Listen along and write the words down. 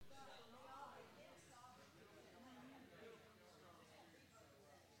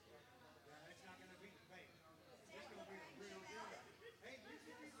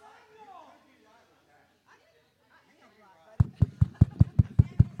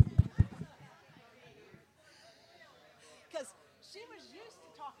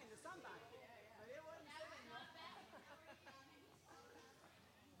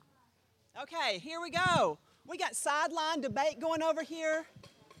Okay, here we go. We got sideline debate going over here.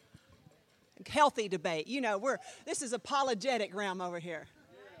 Healthy debate. This is apologetic realm over here.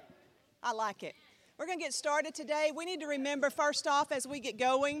 I like it. We're going to get started today. We need to remember, first off, as we get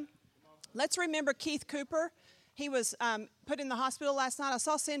going, let's remember Keith Cooper. He was put in the hospital last night. I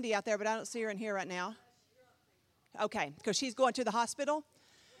saw Cindy out there, but I don't see her in here right now. Okay, because she's going to the hospital.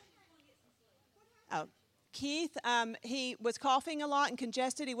 Oh, Keith, he was coughing a lot and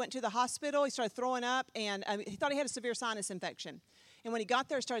congested. He went to the hospital. He started throwing up, and he thought he had a severe sinus infection. And when he got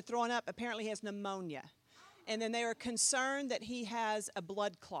there, he started throwing up. Apparently, he has pneumonia. And then they were concerned that he has a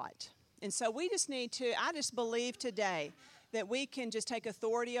blood clot. And so we just need to, I just believe today that we can just take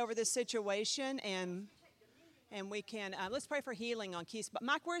authority over this situation, and we can, let's pray for healing on Keith. But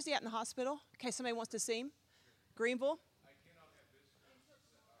Mike, where is he at in the hospital? In case somebody wants to see him. Greenville?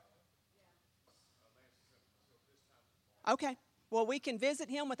 Okay. Well, we can visit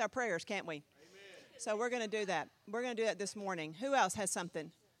him with our prayers, can't we? Amen. So we're going to do that. We're going to do that this morning. Who else has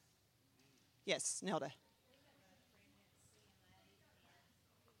something? Yes, Nelda.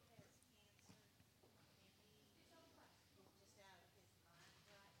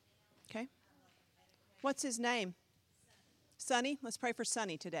 Okay. What's his name? Sonny. Let's pray for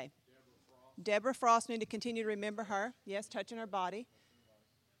Sonny today. Deborah Frost. Need to continue to remember her. Yes, touching her body.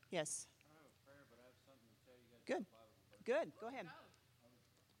 Yes. Good. Good. Go ahead.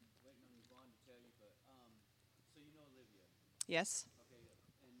 Yes. Okay,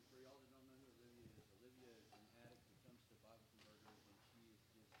 and for y'all that don't know who Olivia is an addict who comes to Bible converters, and she is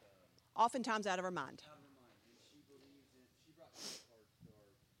just oftentimes out of her mind. Out of her mind, and she believes in. She brought credit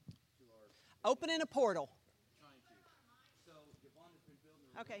cards to our. Opening a portal. Trying to. So Yvonne has been building.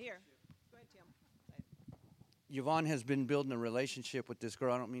 Okay, here. Go ahead, Tim. Yvonne has been building a relationship with this girl.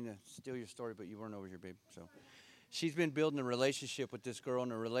 I don't mean to steal your story, but you weren't over here, babe. So. She's been building a relationship with this girl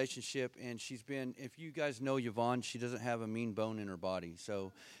and and she's been, if you guys know Yvonne, she doesn't have a mean bone in her body.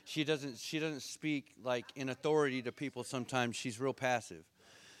 So she doesn't speak like in authority to people sometimes. She's real passive.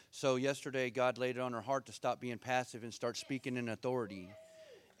 So yesterday, God laid it on her heart to stop being passive and start speaking in authority.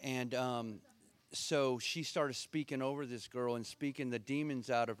 And so she started speaking over this girl and speaking the demons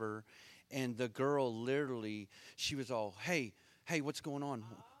out of her. And the girl literally, she was all, hey, what's going on?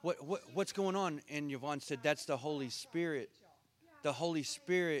 What's going on? And Yvonne said, that's the Holy Spirit. The Holy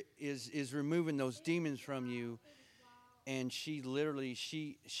Spirit is removing those demons from you. And she literally,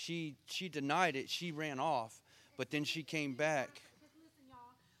 she denied it. She ran off, but then she came back. Listen, y'all,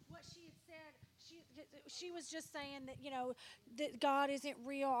 what she had said, she was just saying that, that God isn't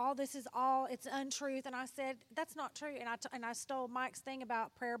real. All this is it's untruth. And I said, that's not true. And I stole Mike's thing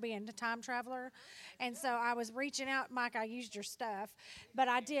about prayer being a time traveler. And so I was reaching out, Mike, I used your stuff, but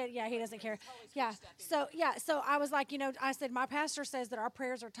I did. Yeah, he doesn't care. Yeah. So I was like, I said, my pastor says that our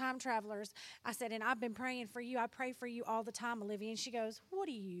prayers are time travelers. I said, and I've been praying for you. I pray for you all the time, Olivia. And she goes, what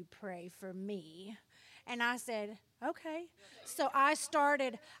do you pray for me? And I said, okay. So I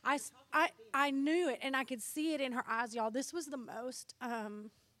started, I knew it, and I could see it in her eyes, y'all. This was the most,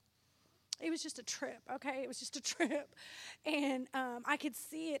 it was just a trip, okay? It was just a trip. And I could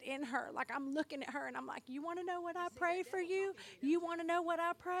see it in her. Like, I'm looking at her, and I'm like, you want to know what I pray for you? You want to know what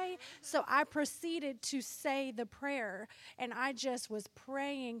I pray? So I proceeded to say the prayer, and I just was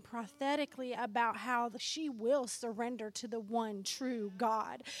praying prophetically about how she will surrender to the one true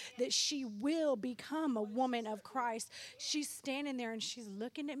God, that she will become a woman of Christ. She's standing there, and she's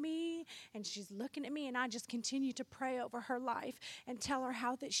looking at me, and I just continue to pray over her life and tell her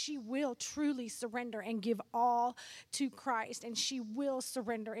how that she will truly surrender and give all to Christ, and she will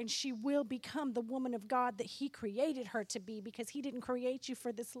surrender, and she will become the woman of God that He created her to be, because He didn't create you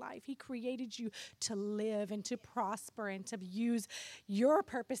for this life. He created you to live and to prosper and to use your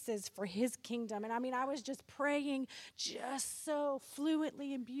purposes for His kingdom. And I was just praying just so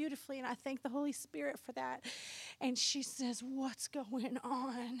fluently and beautifully, and I thank the Holy Spirit for that. And she says, what's going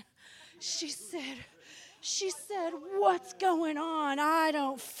on? She said, what's going on? I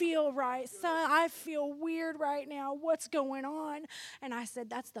don't feel right, son. I feel weird right now. What's going on? And I said,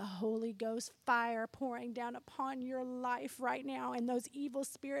 that's the Holy Ghost fire pouring down upon your life right now. And those evil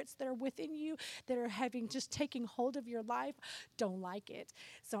spirits that are within you, that are just taking hold of your life, don't like it.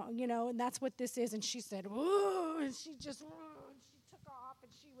 So, and that's what this is. And she said, ooh, and she took off,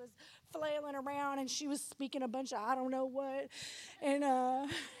 and she was flailing around, and she was speaking a bunch of I don't know what, and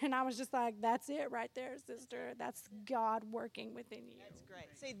I was just like, that's it right there, sister. That's God working within you. That's great.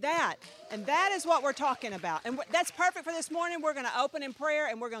 See that is what we're talking about, and that's perfect for this morning. We're going to open in prayer,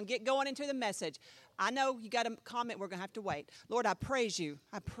 and we're going to get going into the message. I know you got a comment. We're going to have to wait. Lord, I praise you,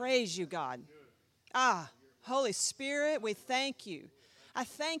 God. Holy Spirit, we thank you. I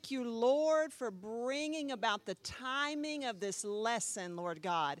thank you, Lord, for bringing about the timing of this lesson, Lord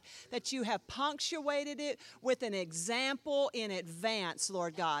God, that you have punctuated it with an example in advance,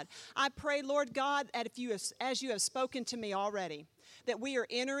 Lord God. I pray, Lord God, that as you have spoken to me already, that we are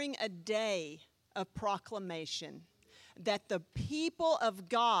entering a day of proclamation, that the people of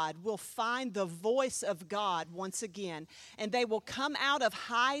God will find the voice of God once again, and they will come out of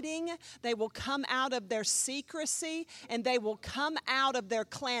hiding, they will come out of their secrecy, and they will come out of their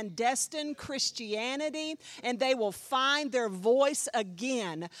clandestine Christianity, and they will find their voice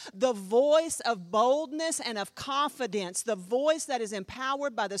again, the voice of boldness and of confidence, the voice that is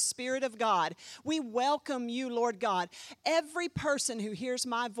empowered by the Spirit of God. We welcome you, Lord God. Every person who hears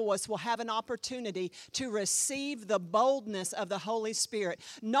my voice will have an opportunity to receive the boldness of the Holy Spirit.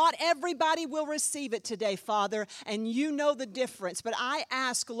 Not everybody will receive it today, Father, and you know the difference. But I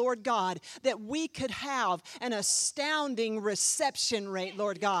ask, Lord God, that we could have an astounding reception rate,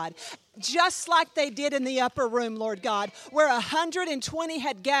 Lord God, just like they did in the upper room, Lord God, where 120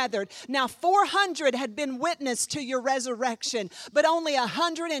 had gathered. Now 400 had been witness to your resurrection, but only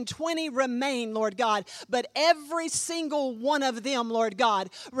 120 remain, Lord God. But every single one of them, Lord God,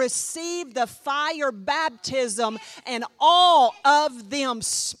 received the fire baptism, and all of them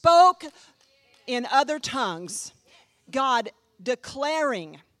spoke in other tongues. God,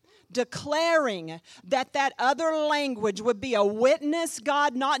 declaring that other language would be a witness,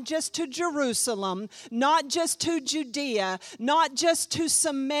 God, not just to Jerusalem, not just to Judea, not just to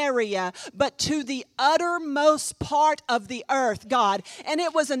Samaria, but to the uttermost part of the earth, God. And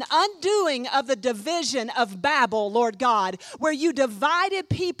it was an undoing of the division of Babel, Lord God, where you divided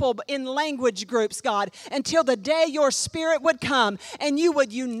people in language groups, God, until the day your Spirit would come and you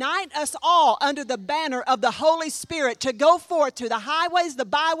would unite us all under the banner of the Holy Spirit to go forth to the highways, the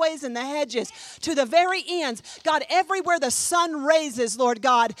byways, and the hedges, to the very ends. God, everywhere the sun raises, Lord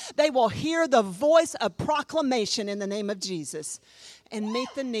God, they will hear the voice of proclamation in the name of Jesus and meet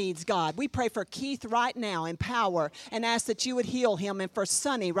the needs, God. We pray for Keith right now in power and ask that you would heal him. And for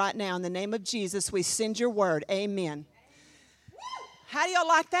Sonny right now, in the name of Jesus, we send your word. Amen. How do y'all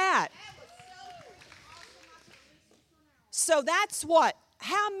like that? So that's what.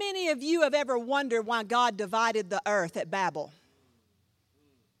 How many of you have ever wondered why God divided the earth at Babel?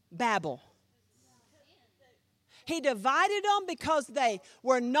 Babel. He divided them because they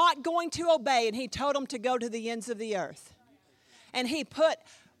were not going to obey, and he told them to go to the ends of the earth. And he put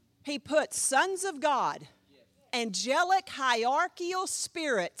sons of God, angelic hierarchical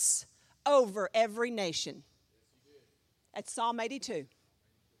spirits over every nation. That's Psalm 82.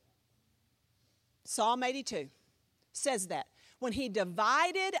 Psalm 82 says that. When he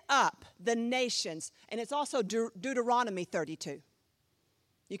divided up the nations, and it's also Deuteronomy 32.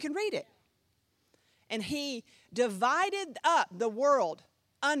 You can read it. And he divided up the world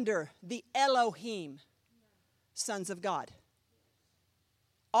under the Elohim, sons of God.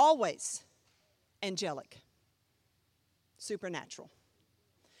 Always angelic, supernatural.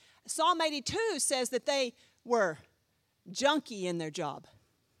 Psalm 82 says that they were junky in their job.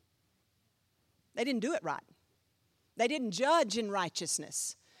 They didn't do it right. They didn't judge in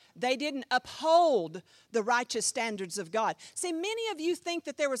righteousness. They didn't uphold the righteous standards of God. See, many of you think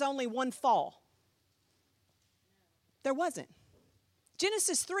that there was only one fall. There wasn't.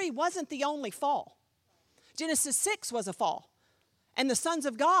 Genesis 3 wasn't the only fall. Genesis 6 was a fall. And the sons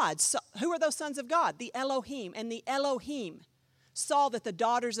of God, who are those sons of God? The Elohim. And the Elohim saw that the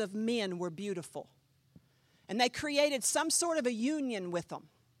daughters of men were beautiful. And they created some sort of a union with them.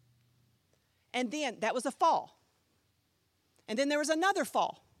 And then that was a fall. And then there was another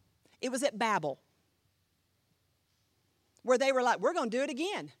fall. It was at Babel, where they were like, we're going to do it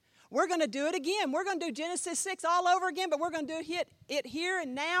again. We're going to do it again. We're going to do Genesis 6 all over again, but we're going to do it here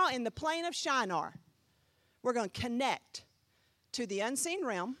and now in the plain of Shinar. We're going to connect to the unseen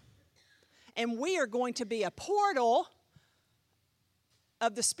realm, and we are going to be a portal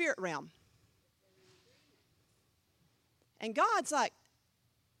of the spirit realm. And God's like,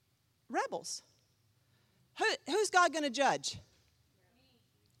 rebels. Who's God going to judge?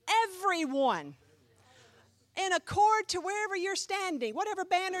 Everyone. In accord to wherever you're standing, whatever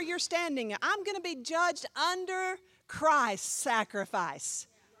banner you're standing, I'm going to be judged under Christ's sacrifice.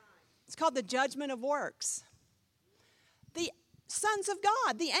 It's called the judgment of works. The sons of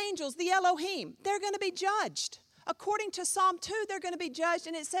God, the angels, the Elohim, they're going to be judged. According to Psalm 2, they're going to be judged,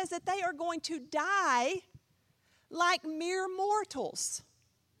 and it says that they are going to die like mere mortals.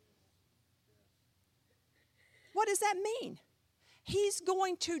 What does that mean? He's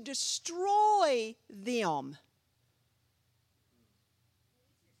going to destroy them.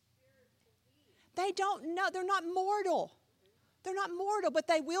 They don't know. They're not mortal. They're not mortal, but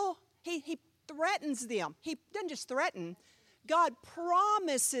they will. He threatens them. He doesn't just threaten. God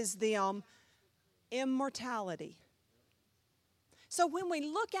promises them immortality. So when we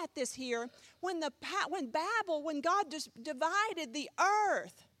look at this here, when God just divided the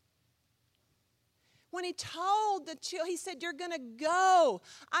earth, when he told the children, he said, you're going to go.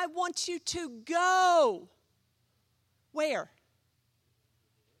 I want you to go. Where?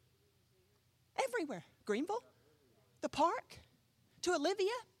 Everywhere. Greenville? The park? To Olivia?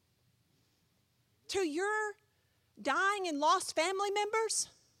 To your dying and lost family members?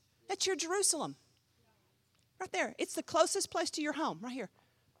 That's your Jerusalem. Right there. It's the closest place to your home. Right here.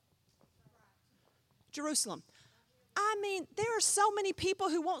 Jerusalem. I mean, there are so many people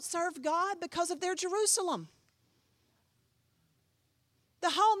who won't serve God because of their Jerusalem. The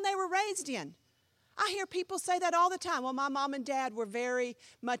home they were raised in. I hear people say that all the time. Well, my mom and dad were very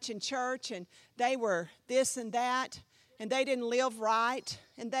much in church, and they were this and that, and they didn't live right,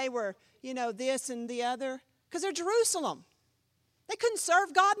 and they were, this and the other, because they're Jerusalem. They couldn't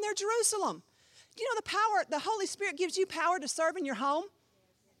serve God in their Jerusalem. Do you know the power, the Holy Spirit gives you power to serve in your home?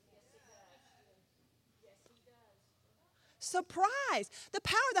 Surprise. The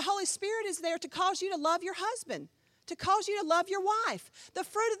power of the Holy Spirit is there to cause you to love your husband, to cause you to love your wife. The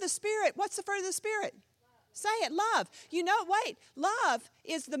fruit of the Spirit. What's the fruit of the Spirit? Say it, love. Love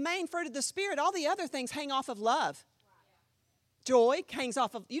is the main fruit of the Spirit. All the other things hang off of love. Joy hangs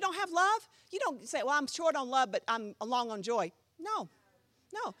off of, you don't have love? You don't say, well, I'm short on love, but I'm long on joy. No.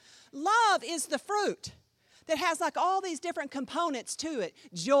 Love is the fruit that has like all these different components to it.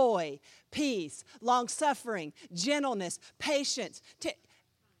 Joy, peace, long-suffering, gentleness, patience,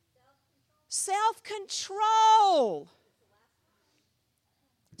 self-control.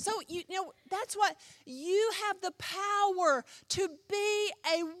 So, that's what you have the power to be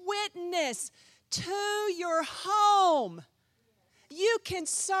a witness to your home. You can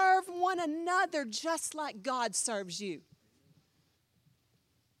serve one another just like God serves you.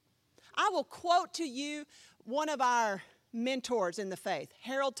 I will quote to you one of our mentors in the faith,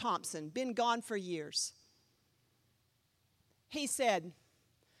 Harold Thompson, been gone for years. He said,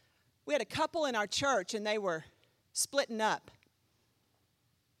 we had a couple in our church and they were splitting up.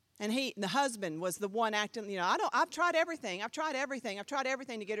 And the husband was the one acting, I've tried everything. I've tried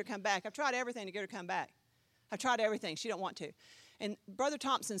everything to get her to come back. I've tried everything to get her to come back. I've tried everything. She don't want to. And Brother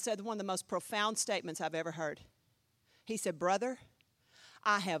Thompson said one of the most profound statements I've ever heard. He said, brother,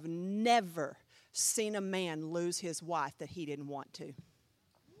 I have never seen a man lose his wife that he didn't want to.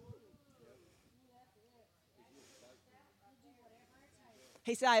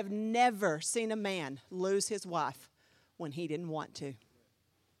 He said, I have never seen a man lose his wife when he didn't want to.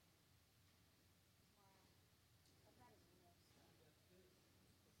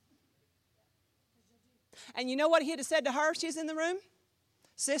 And you know what he'd have said to her? She's in the room.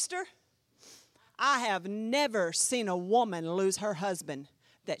 Sister, I have never seen a woman lose her husband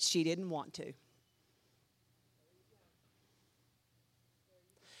that she didn't want to.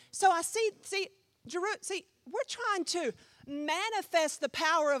 So I see, we're trying to manifest the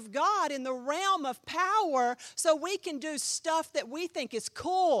power of God in the realm of power so we can do stuff that we think is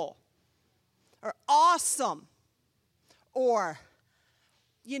cool or awesome or,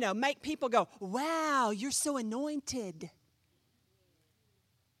 make people go, wow, you're so anointed.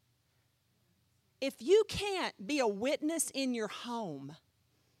 If you can't be a witness in your home,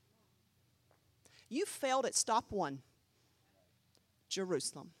 you failed at stop one,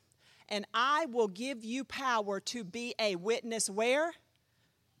 Jerusalem. And I will give you power to be a witness where?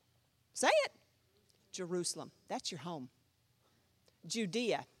 Say it. Jerusalem. That's your home.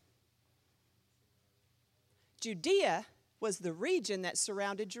 Judea. Judea was the region that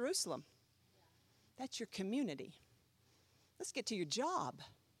surrounded Jerusalem. That's your community. Let's get to your job.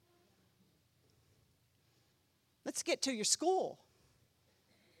 Let's get to your school.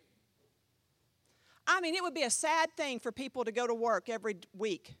 I mean, it would be a sad thing for people to go to work every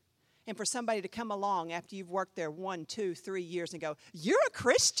week and for somebody to come along after you've worked there 1, 2, 3 years and go, you're a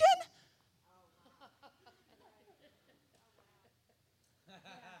Christian?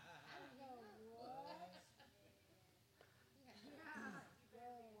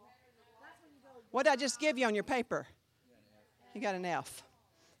 What did I just give you on your paper? You got an F.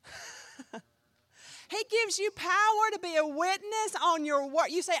 He gives you power to be a witness on your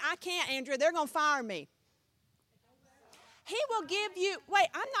work. You say, I can't, Andrea. They're going to fire me. He will give you,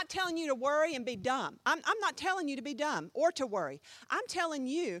 I'm not telling you to worry and be dumb. I'm not telling you to be dumb or to worry. I'm telling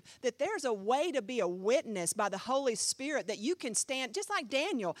you that there's a way to be a witness by the Holy Spirit that you can stand, just like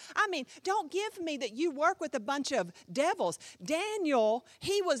Daniel. I mean, don't give me that you work with a bunch of devils. Daniel,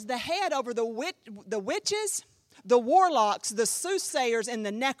 he was the head over the witches, the warlocks, the soothsayers, and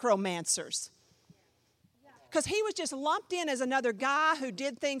the necromancers. Because he was just lumped in as another guy who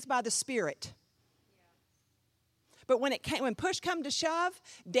did things by the Spirit. But when push come to shove,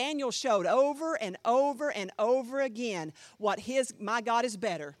 Daniel showed over and over and over again my God is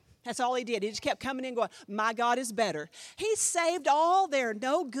better. That's all he did. He just kept coming in going, my God is better. He saved all their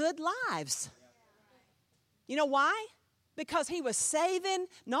no good lives. You know why? Because he was saving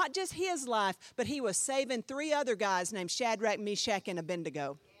not just his life, but he was saving 3 other guys named Shadrach, Meshach, and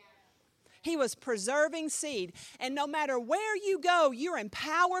Abednego. He was preserving seed. And no matter where you go, you're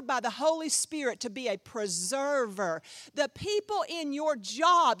empowered by the Holy Spirit to be a preserver. The people in your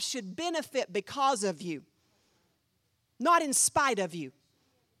job should benefit because of you, not in spite of you.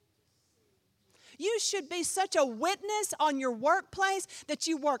 You should be such a witness on your workplace that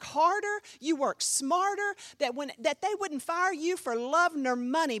you work harder, you work smarter, that they wouldn't fire you for love nor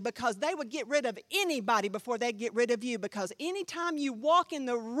money, because they would get rid of anybody before they'd get rid of you, because anytime you walk in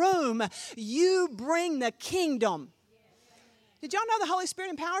the room, you bring the kingdom. Did y'all know the Holy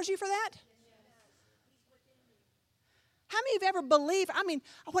Spirit empowers you for that? How many of you ever believe? I mean,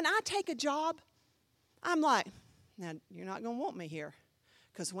 when I take a job, I'm like, now you're not going to want me here,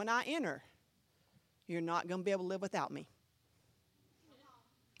 because when I enter, you're not going to be able to live without me.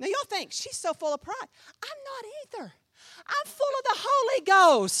 Now, y'all think, she's so full of pride. I'm not either. I'm full of the Holy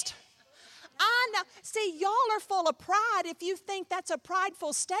Ghost. I know. See, y'all are full of pride if you think that's a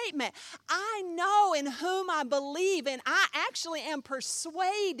prideful statement. I know in whom I believe, and I actually am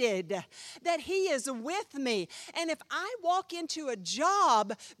persuaded that He is with me. And if I walk into a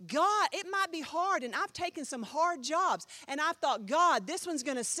job, God, it might be hard, and I've taken some hard jobs, and I've thought, God, this one's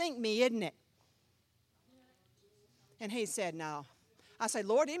going to sink me, isn't it? And He said, no. I said,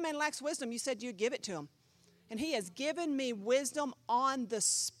 Lord, any man lacks wisdom, you said you'd give it to him. And He has given me wisdom on the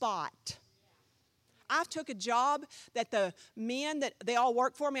spot. I took a job that the men, that they all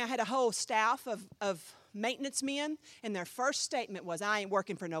worked for me. I had a whole staff of maintenance men, and their first statement was, I ain't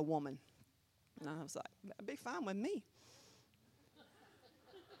working for no woman. And I was like, that'd be fine with me.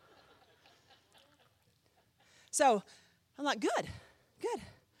 So I'm like, good.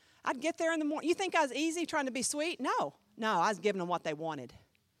 I'd get there in the morning. You think I was easy trying to be sweet? No, I was giving them what they wanted.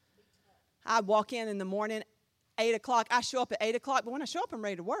 I'd walk in the morning, 8 o'clock. I show up at 8 o'clock, but when I show up, I'm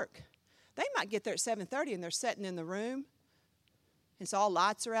ready to work. They might get there at 7:30, and they're sitting in the room, and so all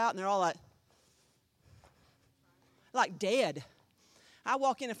lights are out, and they're all like dead. I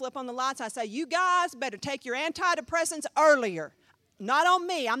walk in and flip on the lights. I say, you guys better take your antidepressants earlier. Not on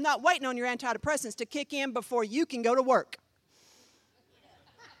me. I'm not waiting on your antidepressants to kick in before you can go to work.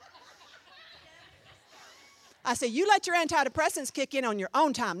 I say, you let your antidepressants kick in on your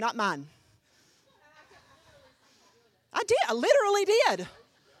own time, not mine. I did. I literally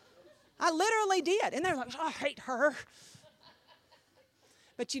did. And they're like, oh, I hate her.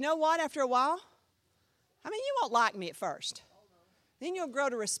 But you know what? After a while, I mean, you won't like me at first. Then you'll grow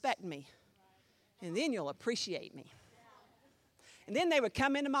to respect me. And then you'll appreciate me. And then they would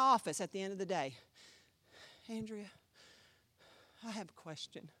come into my office at the end of the day. Andrea, I have a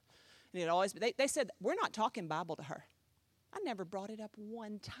question. And it always, they said, we're not talking Bible to her. I never brought it up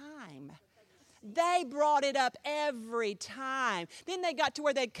one time. They brought it up every time. Then they got to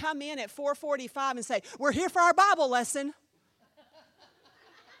where they'd come in at 4:45 and say, we're here for our Bible lesson.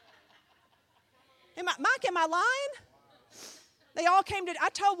 Mike, am I lying? They all came to, I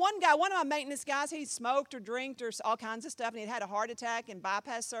told one guy, one of my maintenance guys, he smoked or drinked or all kinds of stuff, and he'd had a heart attack and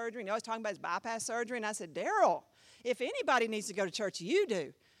bypass surgery, and he was talking about his bypass surgery, and I said, Daryl, if anybody needs to go to church, you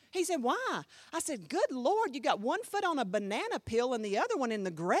do. He said, why? I said, good Lord, you got one foot on a banana peel and the other one in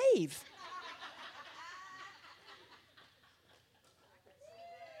the grave.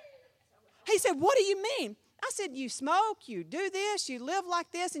 He said, what do you mean? I said, you smoke, you do this, you live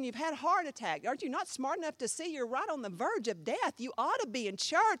like this, and you've had a heart attack. Aren't you not smart enough to see you're right on the verge of death? You ought to be in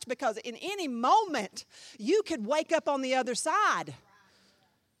church, because in any moment, you could wake up on the other side.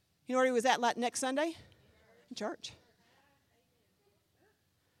 You know where he was at next Sunday? In church.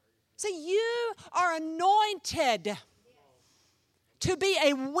 See, you are anointed to be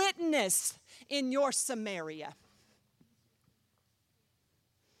a witness in your Samaria.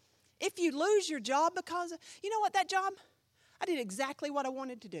 If you lose your job because, you know what, that job, I did exactly what I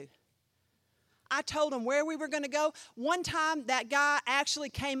wanted to do. I told them where we were going to go. One time, that guy actually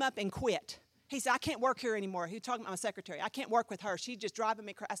came up and quit. He said, I can't work here anymore. He was talking about my secretary. I can't work with her. She's just driving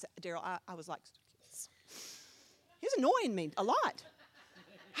me crazy. I said, Daryl, I was like, he was annoying me a lot.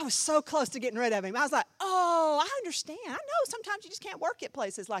 I was so close to getting rid of him. I was like, oh, I understand. I know sometimes you just can't work at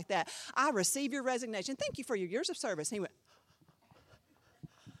places like that. I receive your resignation. Thank you for your years of service. And he went,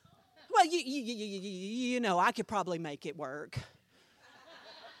 Well, you know, I could probably make it work.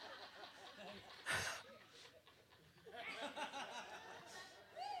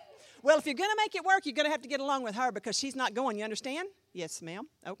 Well, if you're going to make it work, you're going to have to get along with her because she's not going. You understand? Yes, ma'am.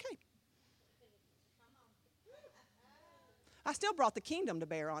 Okay. I still brought the kingdom to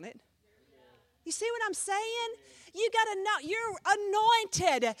bear on it. You see what I'm saying? You got to know you're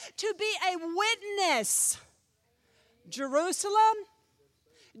anointed to be a witness. Jerusalem,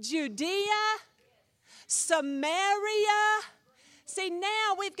 Judea, Samaria. See,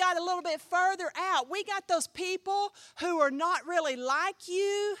 now we've got a little bit further out. We got those people who are not really like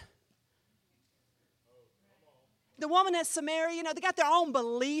you. The woman at Samaria, you know, they got their own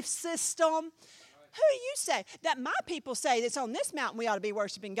belief system. Who do you say? That my people say it's on this mountain we ought to be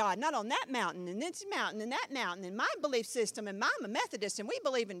worshiping God, not on that mountain and this mountain and that mountain. And my belief system, and I'm a Methodist, and we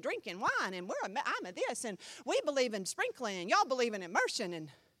believe in drinking wine, and I'm a this, and we believe in sprinkling, and y'all believe in immersion. And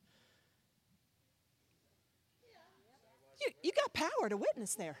you got power to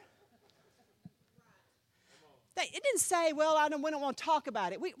witness there. It didn't say, well, we don't want to talk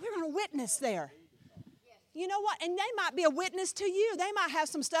about it. We're going to witness there. You know what? And they might be a witness to you. They might have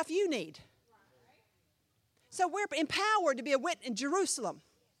some stuff you need. So we're empowered to be a witness in Jerusalem,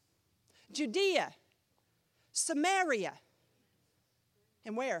 Judea, Samaria,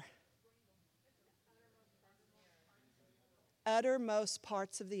 and where? Uttermost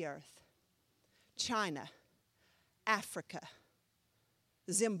parts of the earth. China, Africa,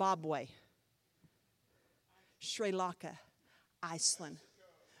 Zimbabwe, Sri Lanka, Iceland,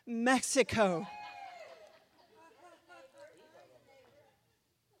 Mexico.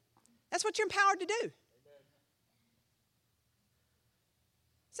 That's what you're empowered to do.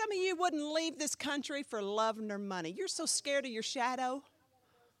 Some of you wouldn't leave this country for love nor money. You're so scared of your shadow.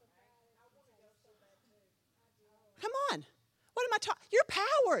 Come on. What am I talking? You're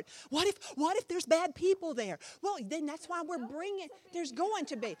powered. What if there's bad people there? Well, then that's why we're bringing, there's going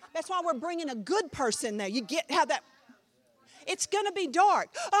to be. That's why we're bringing a good person there. You get how that, it's going to be dark.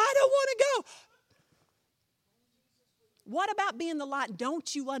 I don't want to go. What about being the light?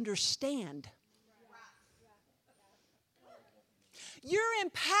 Don't you understand? You're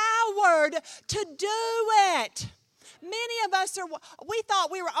empowered to do it. Many of us we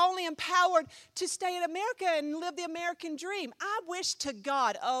thought we were only empowered to stay in America and live the American dream. I wish to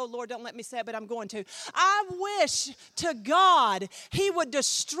God, oh Lord, don't let me say it, but I'm going to. I wish to God He would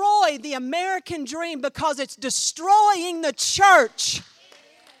destroy the American dream because it's destroying the church.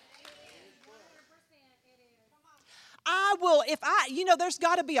 There's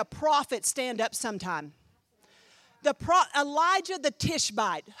got to be a prophet stand up sometime. Elijah the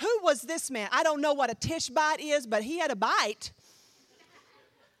Tishbite. Who was this man? I don't know what a Tishbite is, but he had a bite.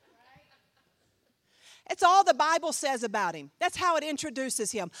 It's all the Bible says about him. That's how it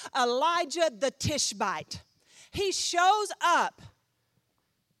introduces him. Elijah the Tishbite. He shows up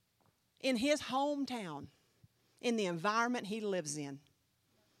in his hometown, in the environment he lives in.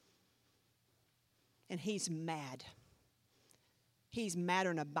 And he's mad. He's madder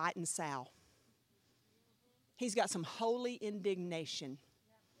than a biting sow. He's got some holy indignation.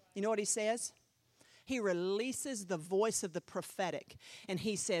 You know what he says? He releases the voice of the prophetic. And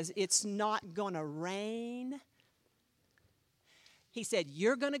he says, it's not going to rain. He said,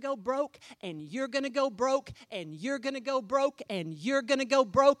 you're going to go broke, and you're going to go broke, and you're going to go broke, and you're going to go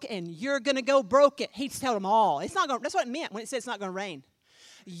broke, and you're going to go broke. He's telling them all. It's not going. That's what it meant when it said it's not going to rain.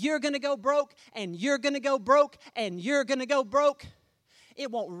 You're going to go broke, and you're going to go broke, and you're going to go broke. It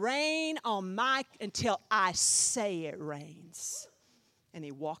won't rain on Mike until I say it rains. And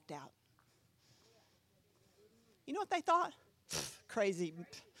he walked out. You know what they thought? Crazy.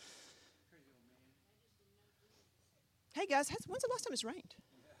 Hey guys, when's the last time it's rained?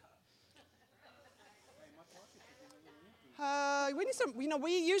 We need some.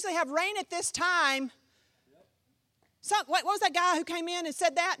 We usually have rain at this time. So, what was that guy who came in and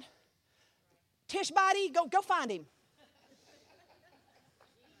said that? Tishbite, go find him.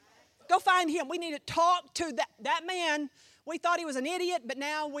 Go find him. We need to talk to that man. We thought he was an idiot, but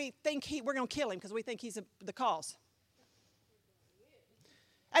now we think we're going to kill him because we think he's the cause.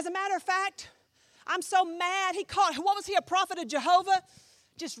 As a matter of fact, I'm so mad. What was he, a prophet of Jehovah?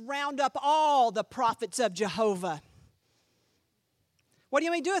 Just round up all the prophets of Jehovah. What do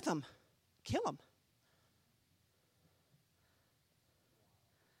you mean do with them? Kill them.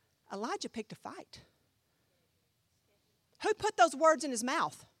 Elijah picked a fight. Who put those words in his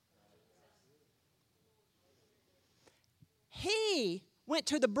mouth? He went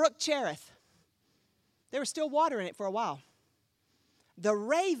to the brook Cherith. There was still water in it for a while. The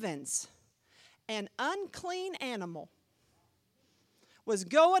ravens, an unclean animal, was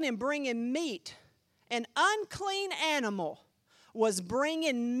going and bringing meat. An unclean animal was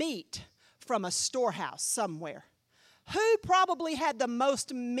bringing meat from a storehouse somewhere. Who probably had the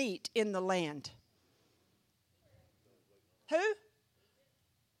most meat in the land? Who?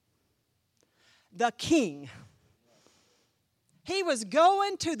 The king. He was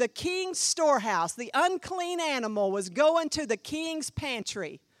going to the king's storehouse. The unclean animal was going to the king's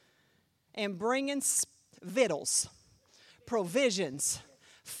pantry and bringing victuals, provisions,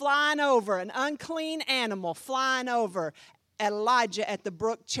 flying over, an unclean animal flying over Elijah at the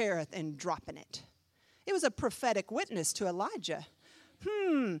brook Cherith and dropping it. It was a prophetic witness to Elijah.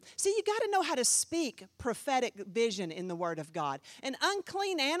 See, you got to know how to speak prophetic vision in the Word of God. An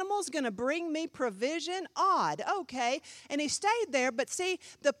unclean animal's going to bring me provision? Odd. Okay. And he stayed there, but see,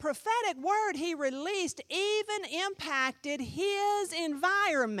 the prophetic word he released even impacted his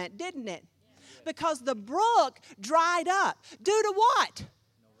environment, didn't it? Because the brook dried up. Due to what?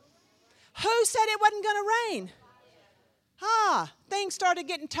 Who said it wasn't going to rain? Things started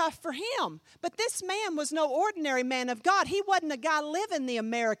getting tough for him. But this man was no ordinary man of God. He wasn't a guy living the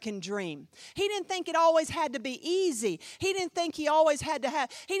American dream. He didn't think it always had to be easy. He didn't think he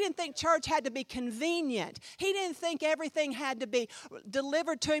didn't think church had to be convenient. He didn't think everything had to be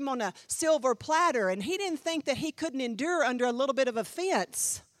delivered to him on a silver platter. And he didn't think that he couldn't endure under a little bit of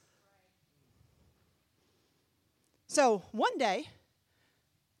offense. So one day,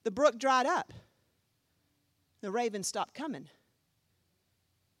 the brook dried up. The ravens stopped coming.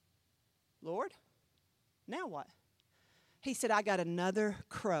 Lord, now what? He said, I got another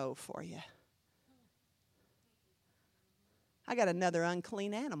crow for you. I got another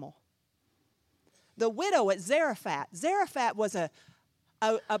unclean animal. The widow at Zarephath. Zarephath was a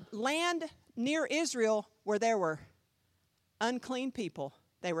land near Israel where there were unclean people.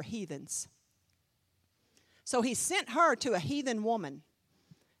 They were heathens. So he sent her to a heathen woman.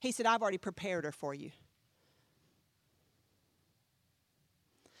 He said, I've already prepared her for you.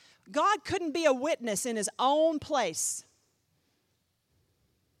 God couldn't be a witness in his own place.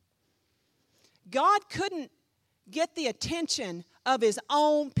 God couldn't get the attention of his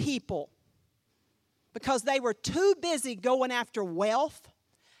own people because they were too busy going after wealth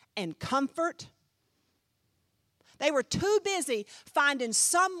and comfort. They were too busy finding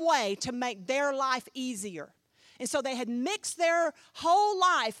some way to make their life easier. And so they had mixed their whole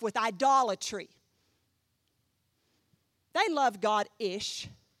life with idolatry. They loved God-ish.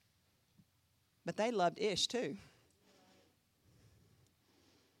 But they loved Ish too.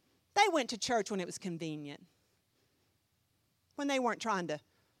 They went to church when it was convenient. When they weren't trying to,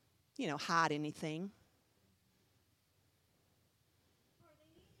 hide anything.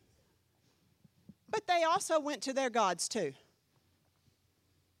 But they also went to their gods too.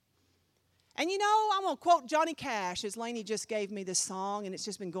 And I'm going to quote Johnny Cash, as Lainey just gave me this song, and it's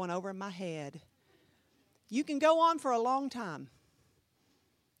just been going over in my head. You can go on for a long time.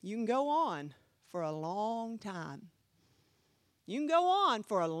 You can go on for a long time. You can go on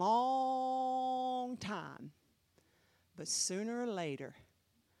for a long time. But sooner or later,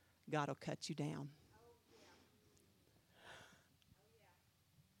 God will cut you down.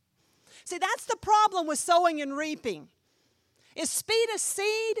 See, that's the problem with sowing and reaping. Is speed of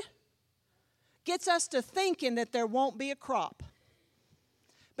seed gets us to thinking that there won't be a crop.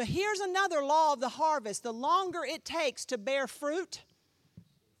 But here's another law of the harvest. The longer it takes to bear fruit,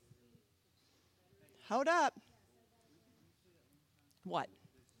 hold up. What?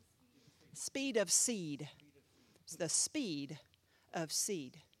 Speed of seed. It's the speed of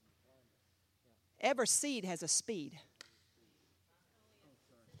seed. Every seed has a speed.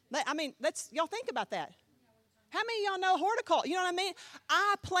 Y'all think about that. How many of y'all know horticulture? You know what I mean?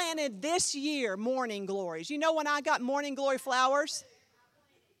 I planted this year morning glories. You know when I got morning glory flowers?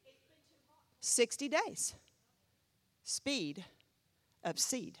 60 days. Speed of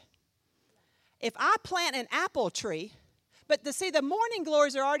seed. If I plant an apple tree, but the morning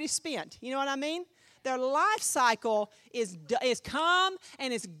glories are already spent. You know what I mean? Their life cycle is come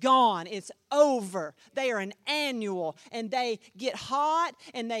and it's gone. It's over. They are an annual, and they get hot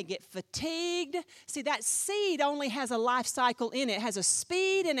and they get fatigued. See, that seed only has a life cycle in it. It has a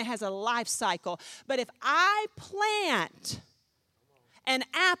speed and it has a life cycle. But if I plant an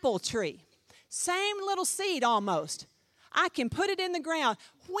apple tree, same little seed almost, I can put it in the ground.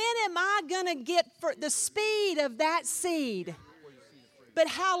 When am I going to get for the speed of that seed? But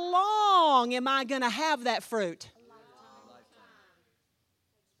how long am I going to have that fruit?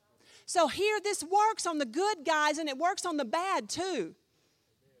 So here this works on the good guys and it works on the bad too.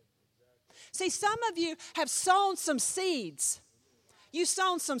 See, some of you have sown some seeds. You've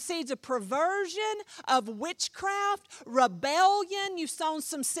sown some seeds of perversion, of witchcraft, rebellion. You've sown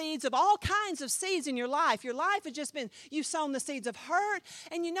some seeds of all kinds of seeds in your life. Your life has just been, you've sown the seeds of hurt.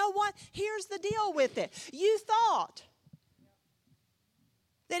 And you know what? Here's the deal with it. You thought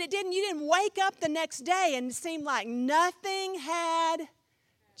that you didn't wake up the next day and it seemed like nothing had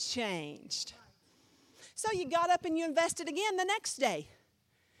changed. So you got up and you invested again the next day.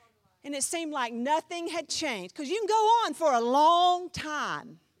 And it seemed like nothing had changed. Because you can go on for a long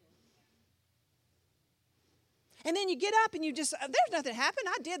time. And then you get up and you just, there's nothing happened.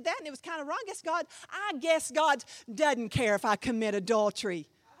 I did that and it was kind of wrong. I guess God doesn't care if I commit adultery.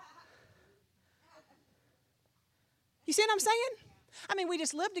 You see what I'm saying? I mean, we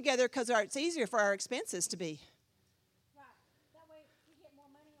just live together because it's easier for our expenses to be.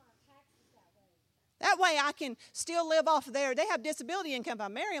 That way I can still live off of there. They have disability income. If I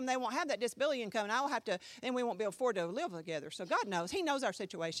marry them, they won't have that disability income, and I will have to, and we won't be able to afford to live together. So God knows. He knows our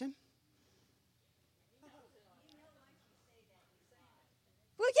situation.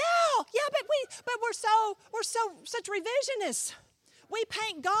 Well, but we're such revisionists. We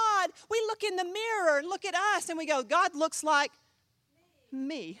paint God. We look in the mirror and look at us, and we go, God looks like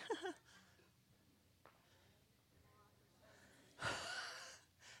me.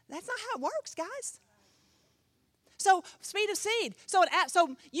 That's not how it works, guys. So, speed of seed. So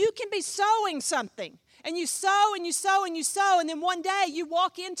you can be sowing something. And you sow and you sow and you sow. And then one day you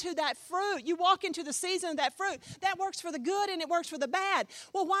walk into that fruit. You walk into the season of that fruit. That works for the good and it works for the bad.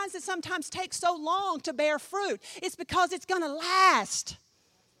 Well, why does it sometimes take so long to bear fruit? It's because it's going to last.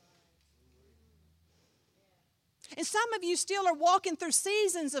 And some of you still are walking through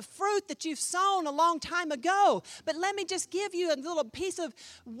seasons of fruit that you've sown a long time ago. But let me just give you a little piece of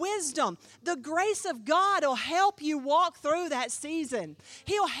wisdom. The grace of God will help you walk through that season.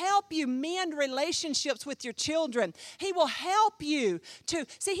 He'll help you mend relationships with your children. He will help you to,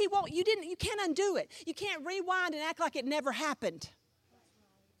 see, you can't undo it. You can't rewind and act like it never happened.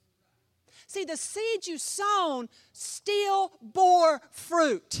 See, the seeds you sown still bore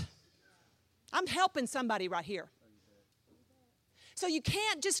fruit. I'm helping somebody right here. So you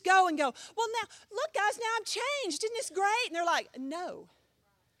can't just go and go, well, now, look, guys, now I'm changed. Isn't this great? And they're like, no.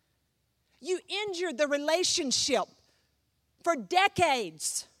 You injured the relationship for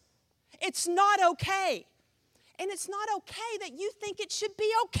decades. It's not okay. And it's not okay that you think it should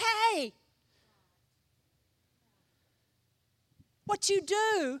be okay. What you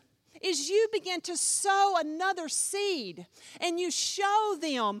do is you begin to sow another seed and you show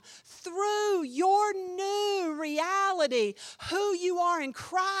them through your new reality who you are in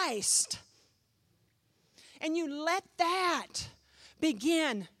Christ. And you let that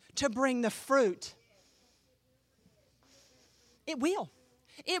begin to bring the fruit. It will.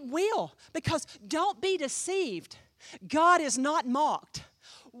 It will. Because don't be deceived. God is not mocked.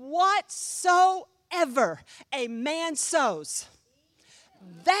 Whatsoever a man sows,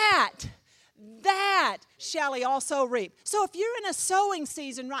 that shall he also reap. So if you're in a sowing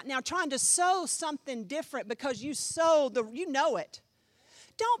season right now trying to sow something different because you you know it,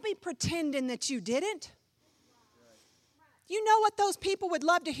 don't be pretending that you didn't. You know what those people would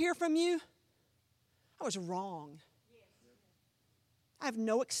love to hear from you? I was wrong. I have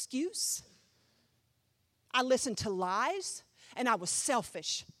no excuse. I listened to lies and I was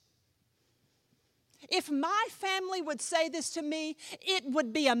selfish. If my family would say this to me, it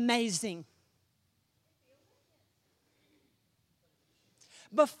would be amazing.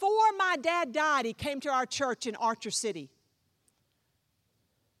 Before my dad died, he came to our church in Archer City.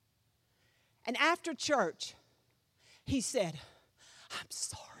 And after church, he said, I'm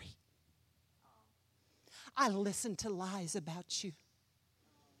sorry. I listened to lies about you.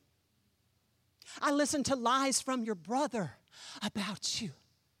 I listened to lies from your brother about you.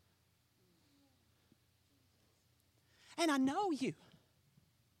 And I know you.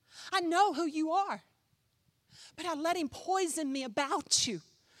 I know who you are. But I let him poison me about you.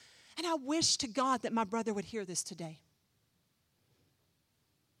 And I wish to God that my brother would hear this today.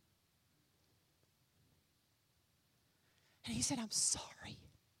 And he said, I'm sorry.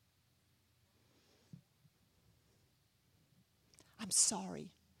 I'm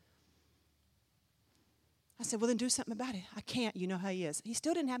sorry. I said, well, then do something about it. I can't. You know how he is. He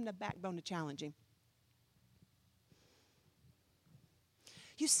still didn't have enough backbone to challenge him.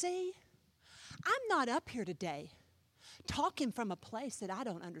 You see, I'm not up here today talking from a place that I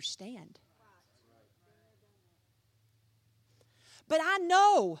don't understand. But I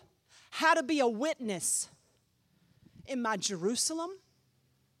know how to be a witness in my Jerusalem.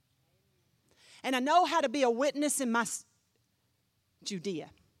 And I know how to be a witness in my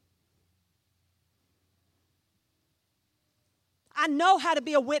Judea. I know how to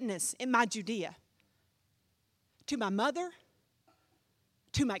be a witness in my Judea to my mother,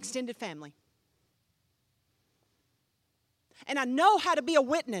 to my extended family. And I know how to be a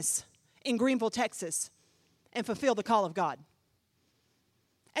witness in Greenville, Texas, and fulfill the call of God.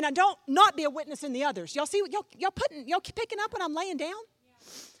 And I don't not be a witness in the others. Y'all see, y'all keep picking up when I'm laying down?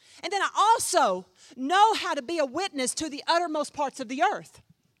 Yeah. And then I also know how to be a witness to the uttermost parts of the earth.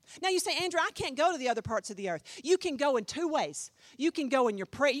 Now you say, Andrea, I can't go to the other parts of the earth. You can go in 2 ways. You can go in your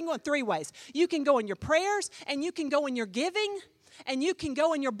prayer. You can go in 3 ways. You can go in your prayers, and you can go in your giving, and you can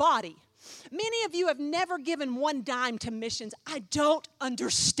go in your body. Many of you have never given 1 dime to missions. I don't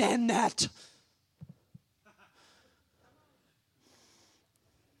understand that.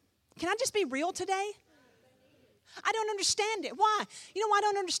 Can I just be real today? I don't understand it. Why? You know why I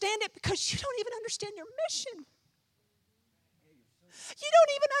don't understand it? Because you don't even understand your mission. You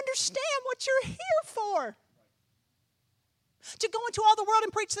don't even understand what you're here for. To go into all the world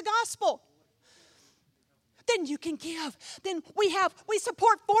and preach the gospel. Then you can give. Then we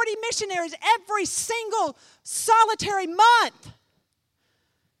support 40 missionaries every single solitary month.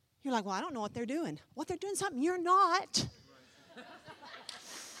 You're like, well, I don't know what they're doing. What they're doing something you're not.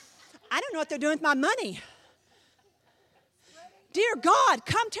 I don't know what they're doing with my money. Dear God,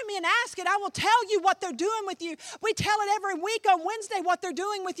 come to me and ask it. I will tell you what they're doing with you. We tell it every week on Wednesday what they're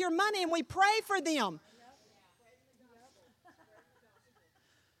doing with your money, and we pray for them.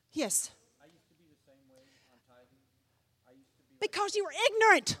 Yes. I used to be the same way on tithing. Because you were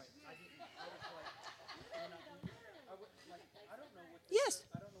ignorant. Yes.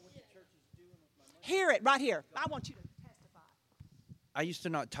 I don't know what the church is doing with my money. Hear it right here. I want you to testify. I used to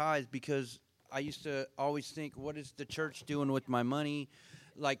not tithe because I used to always think, what is the church doing with my money?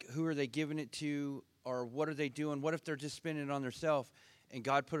 Like, who are they giving it to? Or what are they doing? What if they're just spending it on themselves? And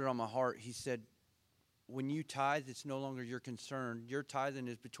God put it on my heart. He said, when you tithe, it's no longer your concern. Your tithing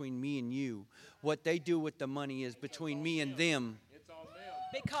is between me and you. What they do with the money is between me and them.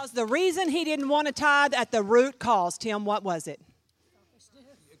 Because the reason he didn't want to tithe at the root cause, Tim, what was it?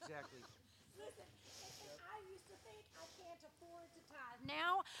 Exactly. Listen, I used to think I can't afford to tithe.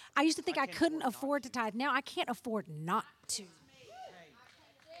 Now, I used to think I couldn't afford to tithe. Now, I can't afford not to.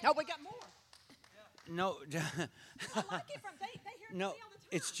 No, we got more. No. I like it from they hear it from me all the time.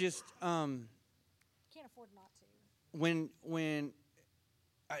 It's just Can't afford not to.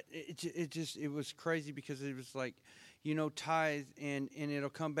 It was crazy because it was like, tithe and it'll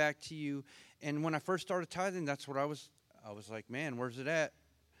come back to you. And when I first started tithing, that's what I was like, man, where's it at?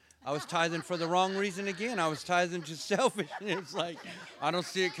 I was tithing for the wrong reason again. I was tithing just selfish. And it's like, I don't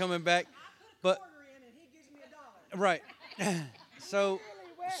see it coming back. But right. So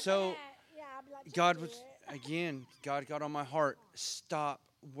God got on my heart. Stop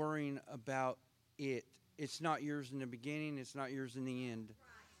worrying about it. It's not yours in the beginning. It's not yours in the end.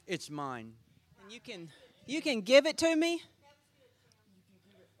 It's mine. And you can give it to me.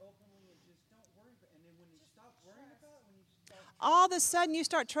 All of a sudden you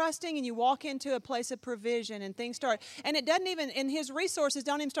start trusting and you walk into a place of provision and things start, and it doesn't even, and his resources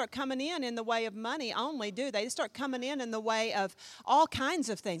don't even start coming in the way of money only, do they? They start coming in the way of all kinds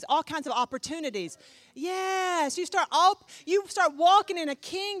of things, all kinds of opportunities. Yes, you start walking in a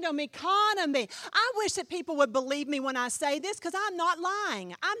kingdom economy. I wish that people would believe me when I say this because I'm not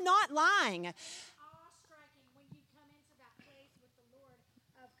lying. I'm not lying. Awe-striking when you come into that place with the Lord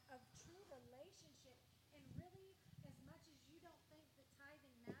of true relationship, and really, as much as you don't think that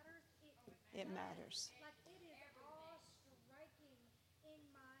tithing matters, It matters. Like, it is awe-striking in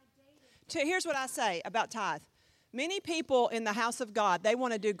my dating. Here's what I say about tithe. Many people in the house of God, they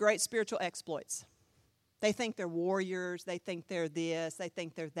want to do great spiritual exploits. They think they're warriors. They think they're this. They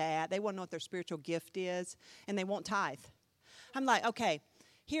think they're that. They want to know what their spiritual gift is, and they won't tithe. I'm like, okay,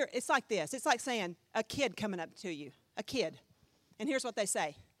 here, it's like this. It's like saying a kid coming up to you, a kid. And here's what they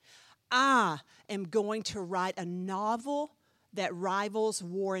say. I am going to write a novel that rivals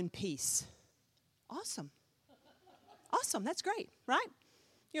War and Peace. Awesome. Awesome. That's great, right?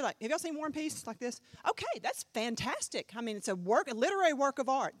 You're like, have y'all seen War and Peace like this? Okay, that's fantastic. I mean, it's a literary work of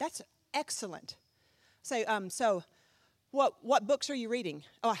art. That's excellent. So what books are you reading?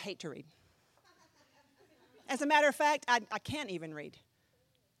 Oh, I hate to read. As a matter of fact, I can't even read.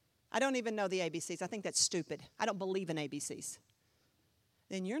 I don't even know the ABCs. I think that's stupid. I don't believe in ABCs.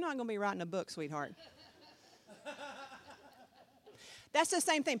 Then you're not going to be writing a book, sweetheart. That's the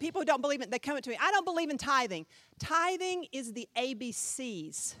same thing. People who don't believe it, they come to me. I don't believe in tithing. Tithing is the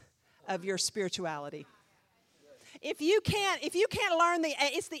ABCs of your spirituality. If you can't learn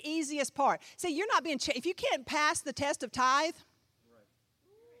it's the easiest part. See, you're not being if you can't pass the test of tithe,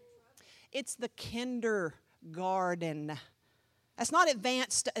 it's the kindergarten That's not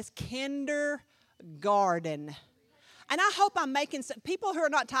advanced, it's kindergarten. And I hope I'm making some, people who are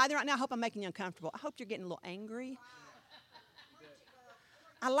not tithing right now, I hope I'm making you uncomfortable. I hope you're getting a little angry.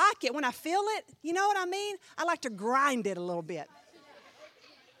 I like it when I feel it. You know what I mean? I like to grind it a little bit.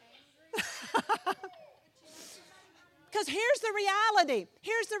 Because here's the reality.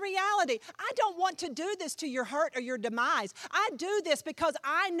 Here's the reality. I don't want to do this to your hurt or your demise. I do this because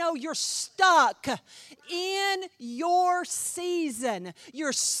I know you're stuck in your season.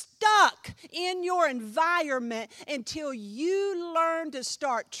 You're stuck in your environment until you learn to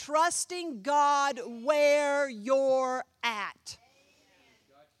start trusting God where you're at.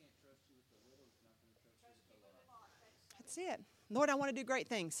 That's it. Lord, I want to do great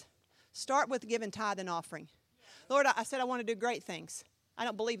things. Start with giving tithe and offering. Lord, I said I want to do great things. I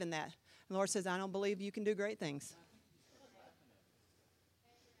don't believe in that. And the Lord says, I don't believe you can do great things.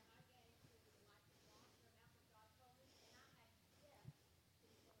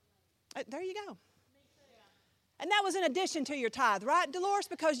 There you go. And that was in addition to your tithe, right, Dolores?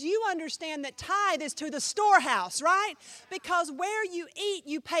 Because you understand that tithe is to the storehouse, right? Because where you eat,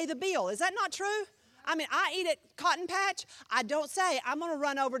 you pay the bill. Is that not true? I mean, I eat at Cotton Patch. I don't say, I'm going to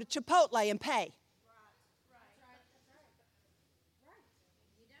run over to Chipotle and pay.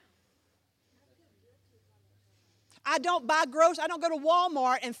 I don't buy groceries. I don't go to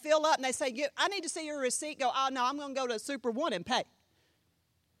Walmart and fill up and they say, I need to see your receipt. Go, oh, no, I'm going to go to Super One and pay.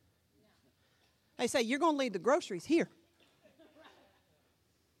 They say, you're going to leave the groceries here.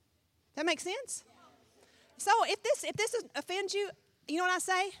 That makes sense? So if this offends you, you know what I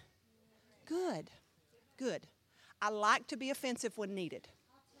say? Good. Good. I like to be offensive when needed.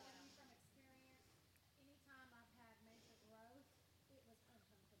 I'll tell you from experience, anytime I've had major growth, it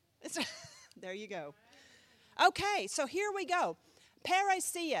was uncomfortable. There you go. Okay, so here we go.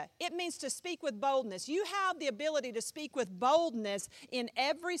 Parousia, it means to speak with boldness. You have the ability to speak with boldness in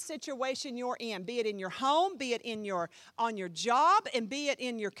every situation you're in, be it in your home, be it on your job, and be it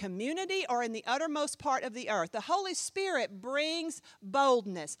in your community or in the uttermost part of the earth. The Holy Spirit brings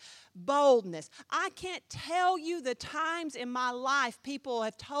boldness. Boldness. I can't tell you the times in my life people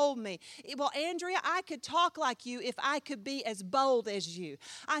have told me, well, Andrea, I could talk like you if I could be as bold as you.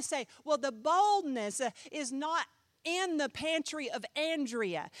 I say, well, the boldness is not in the pantry of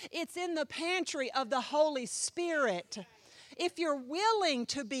Andrea. It's in the pantry of the Holy Spirit. If you're willing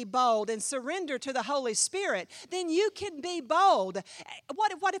to be bold and surrender to the Holy Spirit, then you can be bold.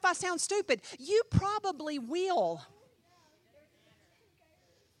 What if I sound stupid? You probably will.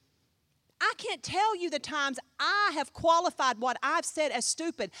 I can't tell you the times I have qualified what I've said as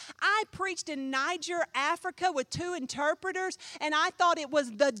stupid. I preached in Niger, Africa with 2 interpreters, and I thought it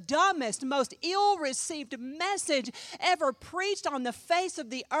was the dumbest, most ill-received message ever preached on the face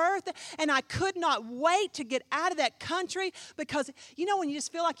of the earth, and I could not wait to get out of that country because, you know, when you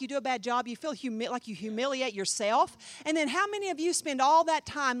just feel like you do a bad job, you feel like you humiliate yourself, and then how many of you spend all that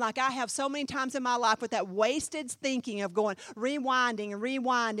time, like I have so many times in my life, with that wasted thinking of going,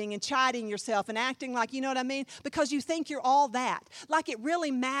 rewinding and chiding yourself and acting like, you know what I mean? Because you think you're all that. Like it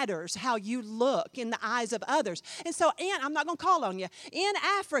really matters how you look in the eyes of others. And so, I'm not going to call on you. In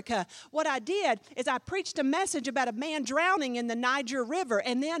Africa, what I did is I preached a message about a man drowning in the Niger River.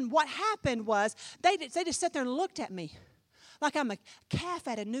 And then what happened was they just sat there and looked at me like I'm a calf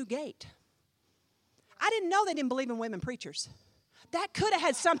at a new gate. I didn't know they didn't believe in women preachers. That could have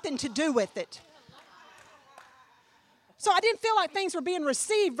had something to do with it. So I didn't feel like things were being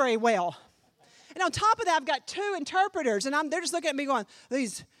received very well. And on top of that, I've got 2 interpreters, and they're just looking at me going,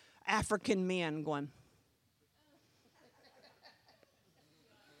 these African men going.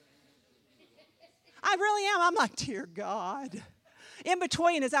 I really am. I'm like, dear God. In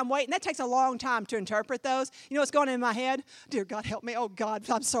between, as I'm waiting, that takes a long time to interpret those. You know what's going on in my head? Dear God, help me. Oh, God,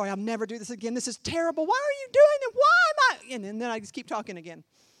 I'm sorry. I'll never do this again. This is terrible. Why are you doing it? Why am I? And then I just keep talking again.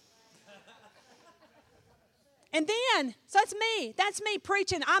 And then, so that's me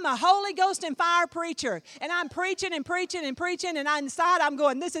preaching. I'm a Holy Ghost and fire preacher. And I'm preaching and preaching and preaching. And inside I'm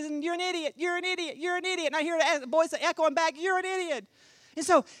going, you're an idiot, you're an idiot, you're an idiot. And I hear the voice echoing back, you're an idiot. And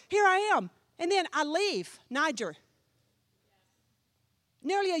so here I am. And then I leave Niger.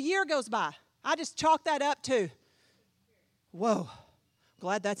 Nearly a year goes by. I just chalk that up to, whoa,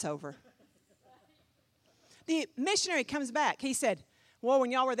 glad that's over. The missionary comes back. He said, well,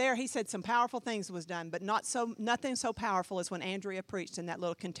 when y'all were there, he said some powerful things was done, but nothing so powerful as when Andrea preached in that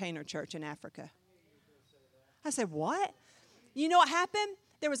little container church in Africa. I said, what? You know what happened?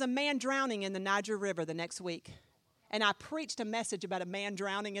 There was a man drowning in the Niger River the next week. And I preached a message about a man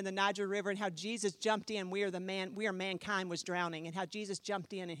drowning in the Niger River and how Jesus jumped in. We are mankind was drowning, and how Jesus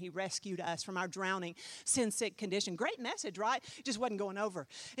jumped in and he rescued us from our drowning, sin-sick condition. Great message, right? Just wasn't going over.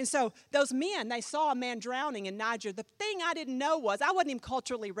 And so those men, they saw a man drowning in Niger. The thing I didn't know was I wasn't even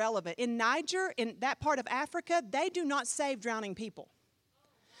culturally relevant. In Niger, in that part of Africa, they do not save drowning people.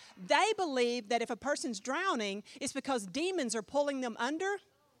 They believe that if a person's drowning, it's because demons are pulling them under.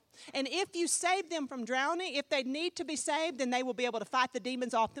 And if you save them from drowning, if they need to be saved, then they will be able to fight the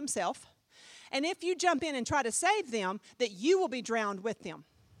demons off themselves. And if you jump in and try to save them, that you will be drowned with them.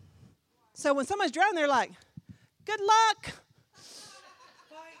 So when someone's drowning, they're like, good luck.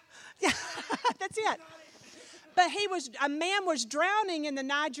 Yeah, that's it. But a man was drowning in the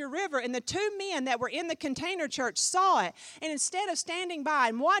Niger River, and the two men that were in the container church saw it. And instead of standing by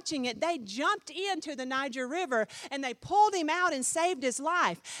and watching it, they jumped into the Niger River, and they pulled him out and saved his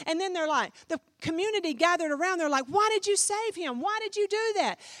life. And then they're like, the community gathered around, they're like, why did you save him? Why did you do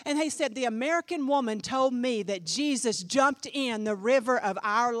that? And they said, the American woman told me that Jesus jumped in the river of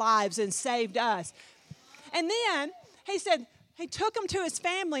our lives and saved us. And then he said, he took them to his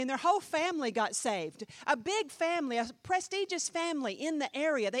family, and their whole family got saved. A big family, a prestigious family in the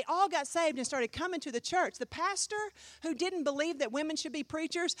area. They all got saved and started coming to the church. The pastor, who didn't believe that women should be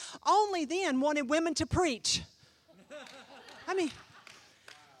preachers, only then wanted women to preach. I mean,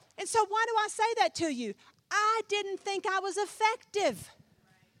 and so why do I say that to you? I didn't think I was effective.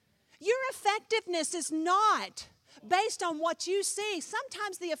 Your effectiveness is not based on what you see.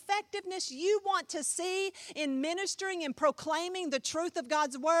 Sometimes the effectiveness you want to see in ministering and proclaiming the truth of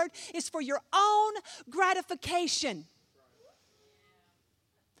God's word is for your own gratification.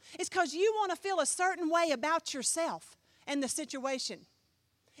 It's because you want to feel a certain way about yourself and the situation.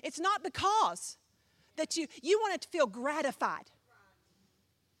 It's not because that you want it to feel gratified.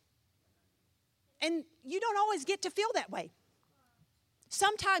 And you don't always get to feel that way.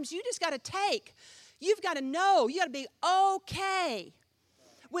 Sometimes you just got to you've got to know, you got to be okay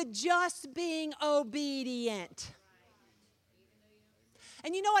with just being obedient.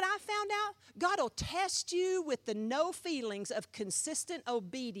 And you know what I found out? God will test you with the no feelings of consistent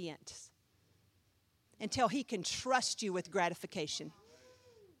obedience until he can trust you with gratification.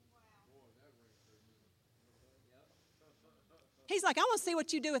 He's like, I want to see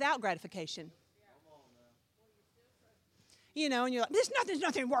what you do without gratification. You know, and you're like, there's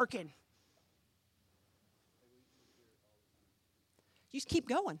nothing working. You just keep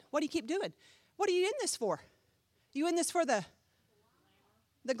going. What do you keep doing? What are you in this for? You in this for the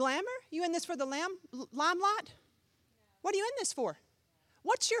glamour? You in this for the limelight? What are you in this for?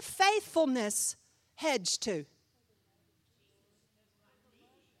 What's your faithfulness hedged to?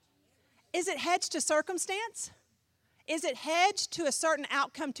 Is it hedged to circumstance? Is it hedged to a certain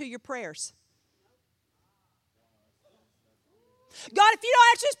outcome to your prayers? God, if you don't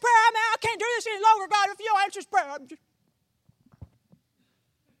answer this prayer, I'm out. I can't do this any longer. God, if you don't answer this prayer, I'm just...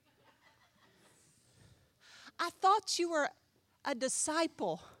 I thought you were a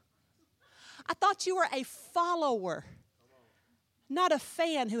disciple. I thought you were a follower, not a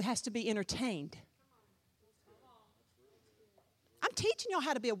fan who has to be entertained. I'm teaching y'all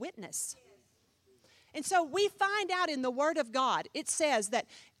how to be a witness. And so we find out in the Word of God, it says that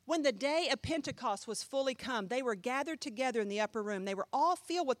when the day of Pentecost was fully come, they were gathered together in the upper room. They were all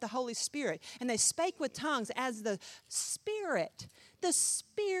filled with the Holy Spirit, and they spake with tongues as the Spirit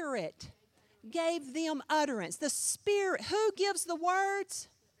gave them utterance. The Spirit. Who gives the words?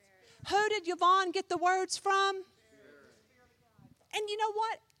 Who did Yvonne get the words from? And you know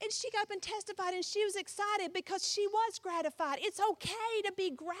what? And she got up and testified, and she was excited because she was gratified. It's okay to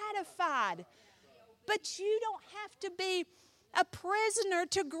be gratified. But you don't have to be a prisoner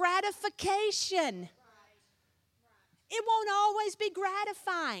to gratification. It won't always be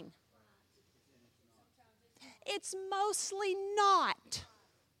gratifying. It's mostly not.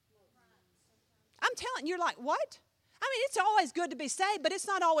 I'm telling you, you're like, what? I mean, it's always good to be saved, but it's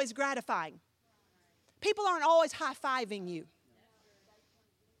not always gratifying. People aren't always high-fiving you.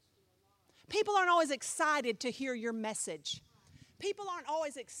 People aren't always excited to hear your message. People aren't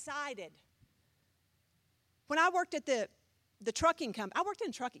always excited. When I worked at the trucking company, I worked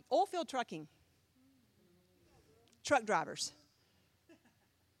in trucking, oil field trucking. Truck drivers.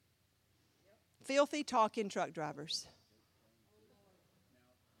 Filthy talking truck drivers.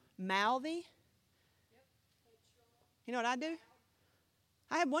 Mouthy. You know what I do?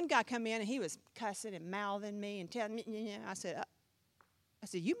 I had one guy come in and he was cussing and mouthing me and telling me, I said,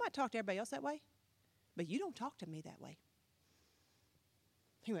 you might talk to everybody else that way, but you don't talk to me that way.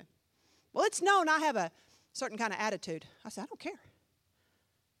 He went, well, it's known I have a certain kind of attitude. I said, I don't care.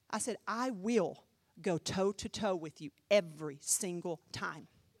 I said, I will go toe to toe with you every single time.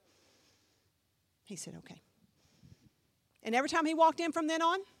 He said, okay. And every time he walked in from then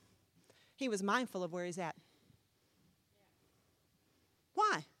on, he was mindful of where he's at.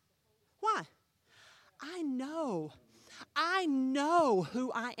 Why? Why? I know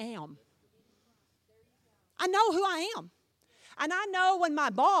who I am. I know who I am. And I know when my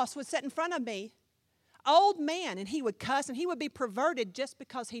boss would sit in front of me, old man, and he would cuss and he would be perverted just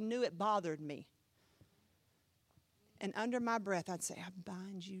because he knew it bothered me. And under my breath, I'd say, I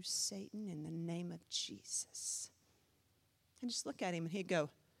bind you, Satan, in the name of Jesus. And just look at him and he'd go,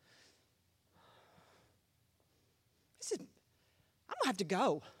 I'm going to have to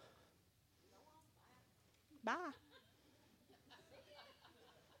go. Bye.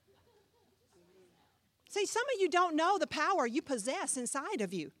 See, some of you don't know the power you possess inside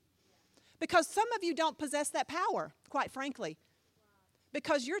of you. Because some of you don't possess that power, quite frankly.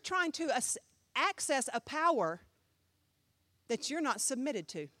 Because you're trying to access a power that you're not submitted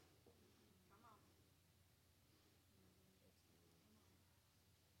to.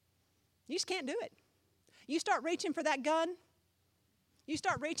 You just can't do it. You start reaching for that gun, you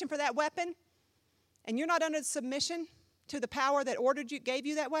start reaching for that weapon, and you're not under submission to the power that gave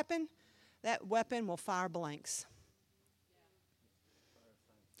you that weapon will fire blanks.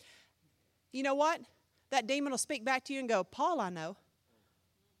 You know what? That demon will speak back to you and go, Paul, I know.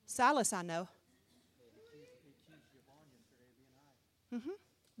 Silas, I know. Mm-hmm.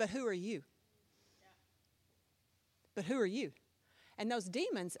 But who are you? But who are you? And those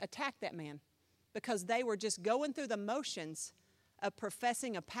demons attacked that man because they were just going through the motions of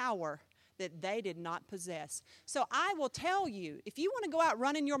professing a power that they did not possess. So I will tell you, if you want to go out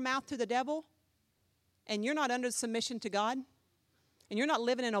running your mouth to the devil and you're not under submission to God and you're not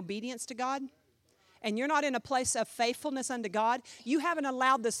living in obedience to God and you're not in a place of faithfulness unto God, you haven't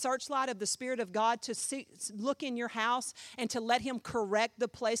allowed the searchlight of the Spirit of God to look in your house and to let Him correct the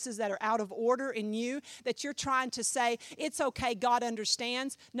places that are out of order in you, that you're trying to say, it's okay, God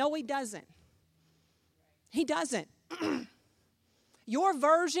understands. No, He doesn't. He doesn't. Your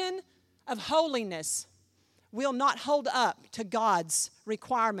version of holiness will not hold up to God's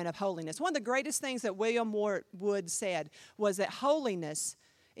requirement of holiness. One of the greatest things that William Wood said was that holiness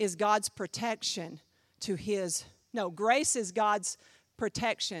is God's protection to grace is God's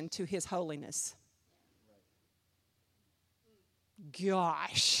protection to His holiness.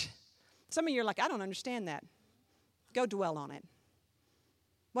 Gosh. Some of you are like, I don't understand that. Go dwell on it.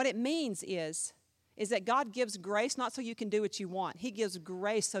 What it means is that God gives grace not so you can do what you want. He gives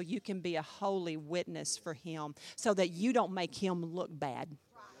grace so you can be a holy witness for Him, so that you don't make Him look bad.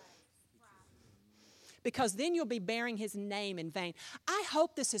 Because then you'll be bearing His name in vain. I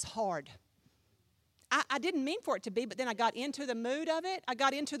hope this is hard. I didn't mean for it to be, but then I got into the mood of it. I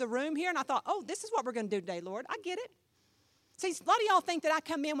got into the room here, and I thought, oh, this is what we're going to do today, Lord. I get it. See, a lot of y'all think that I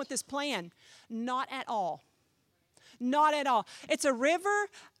come in with this plan. Not at all. Not at all. It's a river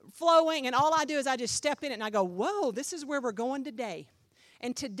flowing, and all I do is I just step in it, and I go, whoa, this is where we're going today.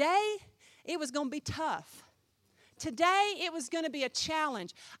 And today, it was going to be tough. Today, it was going to be a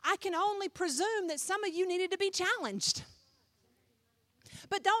challenge. I can only presume that some of you needed to be challenged.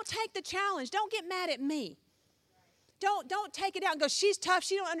 But don't take the challenge. Don't get mad at me. Don't take it out and go, she's tough.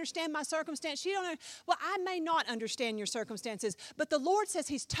 She don't understand my circumstance. Well, I may not understand your circumstances, but the Lord says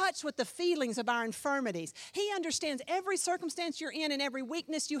He's touched with the feelings of our infirmities. He understands every circumstance you're in and every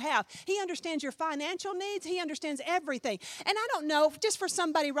weakness you have. He understands your financial needs. He understands everything. And I don't know, just for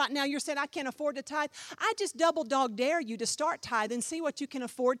somebody right now, you're saying, I can't afford to tithe. I just double dog dare you to start tithe and see what you can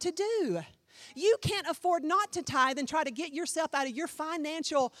afford to do. You can't afford not to tithe and try to get yourself out of your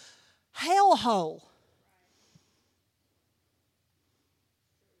financial hellhole.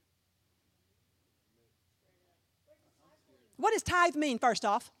 What does tithe mean, first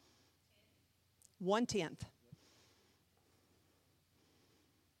off? 1/10.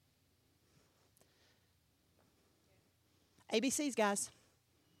 ABCs, guys.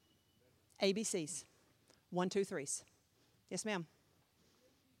 ABCs. 1, 2, 3s. Yes, ma'am.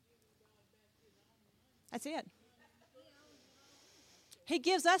 That's it. He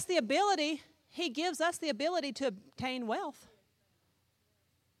gives us the ability to obtain wealth.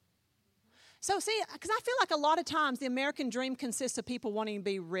 So see, because I feel like a lot of times the American dream consists of people wanting to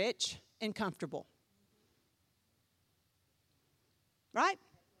be rich and comfortable. Right?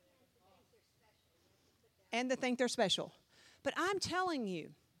 And they think they're special. But I'm telling you,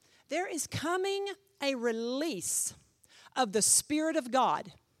 there is coming a release of the Spirit of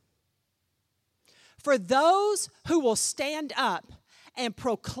God for those who will stand up and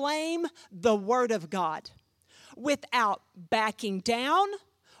proclaim the Word of God without backing down,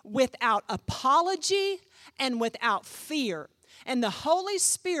 without apology and without fear. And the Holy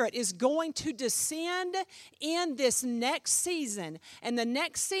Spirit is going to descend in this next season. And the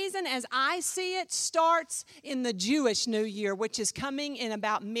next season, as I see it, starts in the Jewish New Year, which is coming in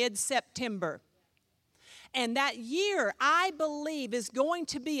about mid-September. And that year, I believe, is going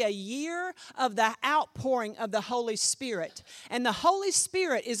to be a year of the outpouring of the Holy Spirit. And the Holy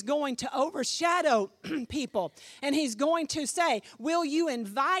Spirit is going to overshadow people. And He's going to say, will you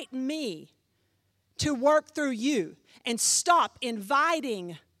invite me to work through you? And stop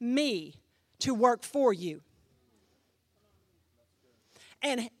inviting me to work for you.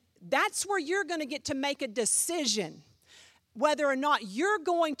 And that's where you're going to get to make a decision whether or not you're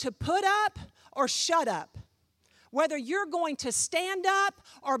going to put up or shut up. Whether you're going to stand up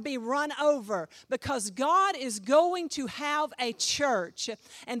or be run over, because God is going to have a church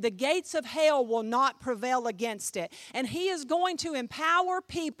and the gates of hell will not prevail against it. And He is going to empower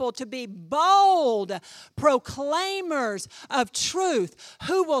people to be bold proclaimers of truth,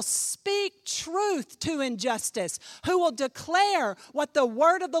 who will speak truth to injustice, who will declare what the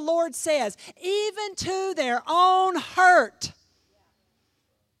word of the Lord says, even to their own hurt.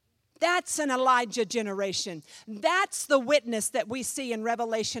 That's an Elijah generation. That's the witness that we see in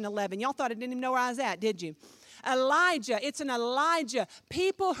Revelation 11. Y'all thought I didn't even know where I was at, did you? Elijah, it's an Elijah.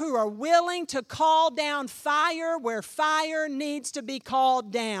 People who are willing to call down fire where fire needs to be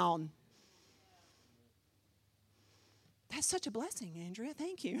called down. That's such a blessing, Andrea.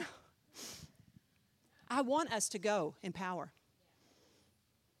 Thank you. I want us to go in power.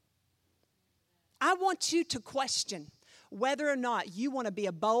 I want you to question whether or not you want to be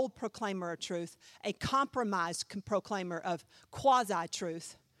a bold proclaimer of truth, a compromised proclaimer of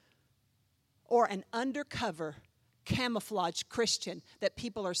quasi-truth, or an undercover, camouflage Christian that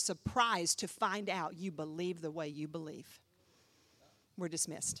people are surprised to find out you believe the way you believe. We're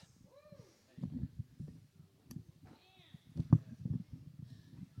dismissed.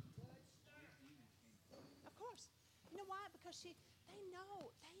 Of course. You know why? Because they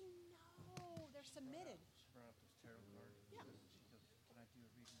know, they're submitted. Yeah. Can I do a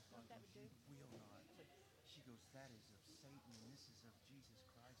reading? What that would do? Will not. She goes, that is of Satan, and this is of Jesus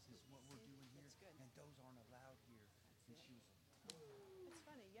Christ. This is what we're doing here. That's good. And those aren't allowed here. And she was like, It's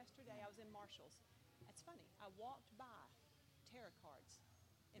funny. Yesterday I was in Marshall's. It's funny. I walked by tarot cards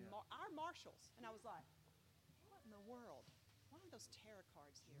in our Marshalls, and I was like, what in the world? Why are those tarot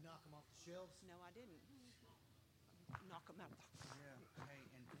cards here? You knock them off the shelves? No, I didn't. Knock them out of the... yeah. Hey, and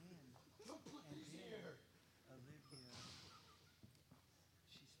then Olivia, she spoke to Yvonne, Yeah. and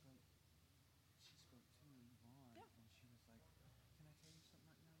she was like, can I tell you something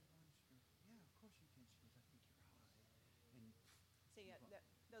right now, Yvonne? She goes, yeah, of course you can. She goes, I think you're high. And See,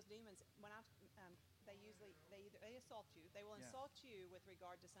 those demons, when they assault you. They will insult you with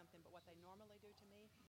regard to something, but what they normally do